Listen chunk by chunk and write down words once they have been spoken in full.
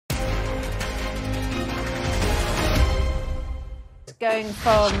going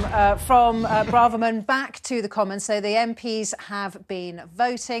from Braverman back to the Commons. So the MPs have been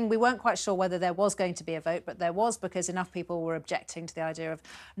voting. We weren't quite sure whether there was going to be a vote, but there was, because enough people were objecting to the idea of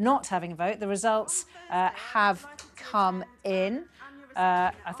not having a vote. The results have come in.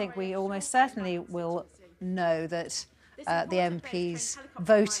 I think we almost certainly will know that the MPs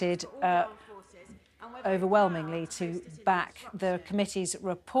voted overwhelmingly to back the committee's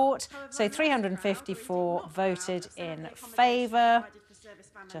report. So 354 voted in favour.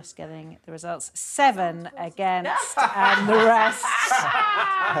 Just getting the results. 7 against, and the rest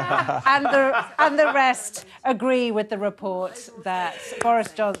and the rest agree with the report that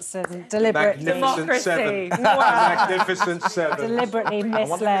Boris Johnson deliberately deliberately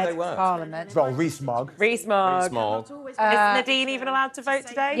misled Parliament. Well, Rees-Mogg. Is Nadine even allowed to vote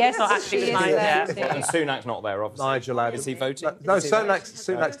today? Yes, not actually she is yet. And Sunak's not there, obviously. Nigel Adams. Is he voting? No,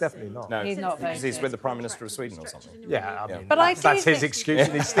 Sunak's definitely not. No, he's not voting. because he's with the Prime Minister of Sweden or something. Yeah, I mean, But that's his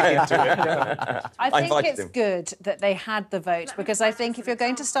excuse and he's sticking to it. I think it's him. good that they had the vote, because I think if you're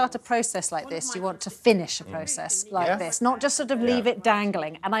going to start a process like this, you want to finish a process like this, not just sort of leave it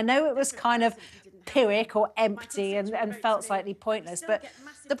dangling. And I know it was kind of Pyrrhic or empty and felt slightly pointless, but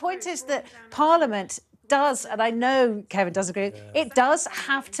the point is that Parliament does, and I know Kevin does agree, it does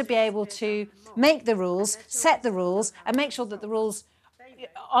have to be able to make the rules, set the rules, and make sure that the rules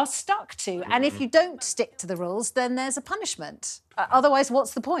are stuck to. And if you don't stick to the rules, then there's a punishment. Otherwise,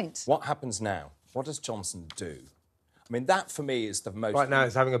 what's the point? What happens now? What does Johnson do? I mean, that for me is the most... Right now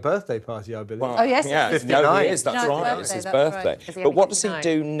he's having a birthday party, I believe. Well, Oh, yes, yeah, it's 59. no, he is, that's No, right, it's it's his birthday, birthday. that's right. But what does he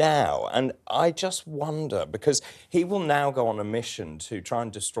do now? And I just wonder, because he will now go on a mission to try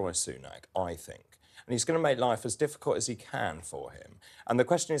and destroy Sunak, I think. And he's going to make life as difficult as he can for him. And the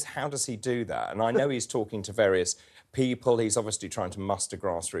question is, how does he do that? And I know he's talking to various people. He's obviously trying to muster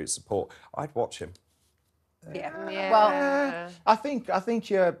grassroots support. I'd watch him. Well, I think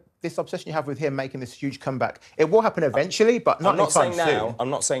this obsession you have with him making this huge comeback, it will happen eventually, but not anytime soon. I'm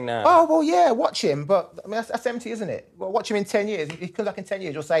not saying now. Oh, well, yeah, watch him, but I mean, that's empty, isn't it? Well, watch him in 10 years. If he comes back in 10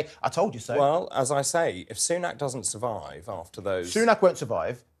 years, you'll say, I told you so. Well, as I say, if Sunak doesn't survive after those... Sunak won't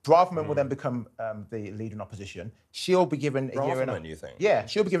survive. Braverman will then become the leader in opposition. She'll be given a year and a half. You think? Yeah,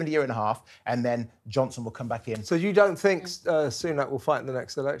 she'll be given a year and a half, and then Johnson will come back in. So you don't think Sunak will fight in the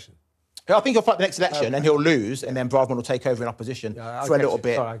next election? I think he'll fight the next election and he'll lose, and then Braverman will take over in opposition for a little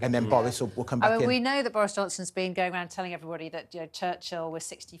bit, and then Boris will come back in. We know that Boris Johnson's been going around telling everybody that Churchill was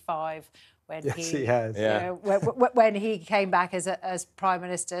 65 when he has. When he came back as Prime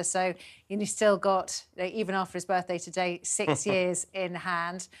Minister. So he's still got, even after his birthday today, 6 years in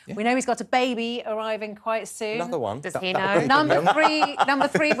hand. Yeah. We know he's got a baby arriving quite soon. Another one. Does he know? Number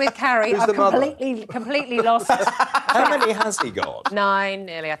three with Carrie. I've completely lost. How many has he got? 9,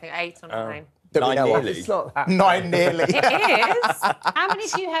 nearly, I think 8 or 9. 9 nearly. It's not 9 nearly. It is. How many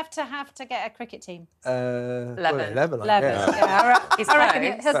do you have to get a cricket team? 11. Well, 11. 11. Yeah,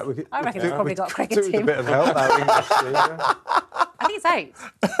 I reckon he's probably got a cricket Took team. a bit of help out English. I think it's 8.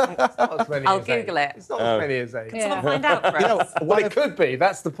 I'll Google it. It's not as many as 8. Can someone find out for us? Well, it could be.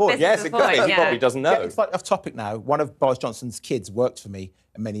 That's the point. Yes, it could be. He probably doesn't know. It's like off topic now. One of Boris Johnson's kids worked for me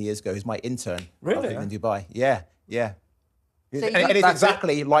many years ago. He's my intern. Really? In Dubai. Yeah. So And it's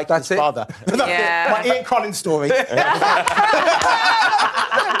exactly like his father. Yeah. My Ian Collins story. That's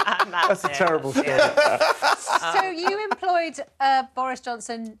a terrible story. So you employed Boris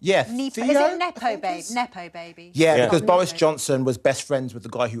Johnson. Yes. Is Theo, it Nepo baby? Yeah, because Boris Johnson was best friends with the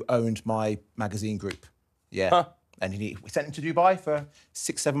guy who owned my magazine group. Yeah. Huh. And we sent him to Dubai for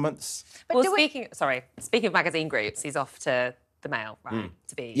 6-7 months. Well, speaking of magazine groups, he's off to the Mail, right?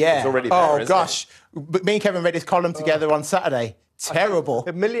 To be. Yeah. It's already there, isn't gosh. But me and Kevin read his column together on Saturday. Terrible.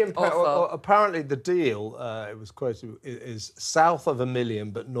 £1 million. Awful. Apparently, the deal, it was quoted, is south of £1 million,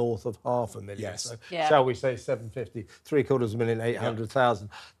 but north of £500,000. Yes. So, Yeah. shall we say 750, $750,800,000.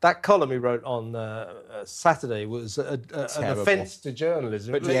 That column he wrote on Saturday was an offence to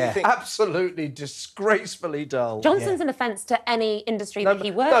journalism. But It was do you think- absolutely disgracefully dull. Johnson's an offence to any industry that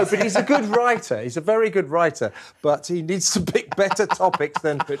he works No, in. but he's a good writer. He's a very good writer, but he needs to pick better topics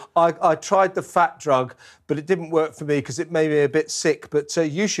than... I tried the fat drug, but it didn't work for me because it made me a bit sick, but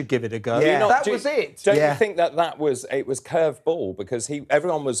you should give it a go. Yeah. That was it. Don't you think that was curved ball, because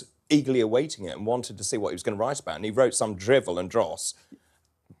everyone was eagerly awaiting it and wanted to see what he was going to write about, and he wrote some drivel and dross.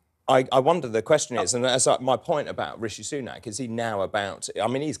 I wonder, the question is, and that's my point about Rishi Sunak, is he now about... I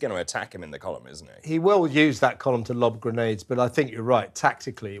mean, he's going to attack him in the column, isn't he? He will use that column to lob grenades, but I think you're right.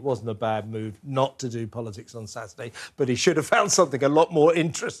 Tactically, it wasn't a bad move not to do politics on Saturday, but he should have found something a lot more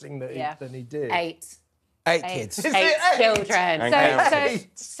interesting than he did. 8. 8 kids. 8 children. And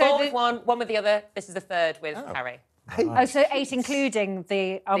So 4 with one with the other. This is the 3rd with Harry. Oh, so 8 including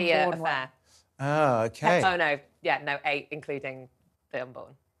the unborn The one. affair. Oh, okay. Oh, no. Yeah, no, 8 including the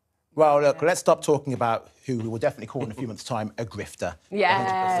unborn. Well, look, let's stop talking about who we will definitely call in a few months' time a grifter.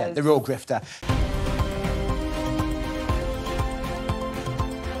 Yes. 100%, the real grifter.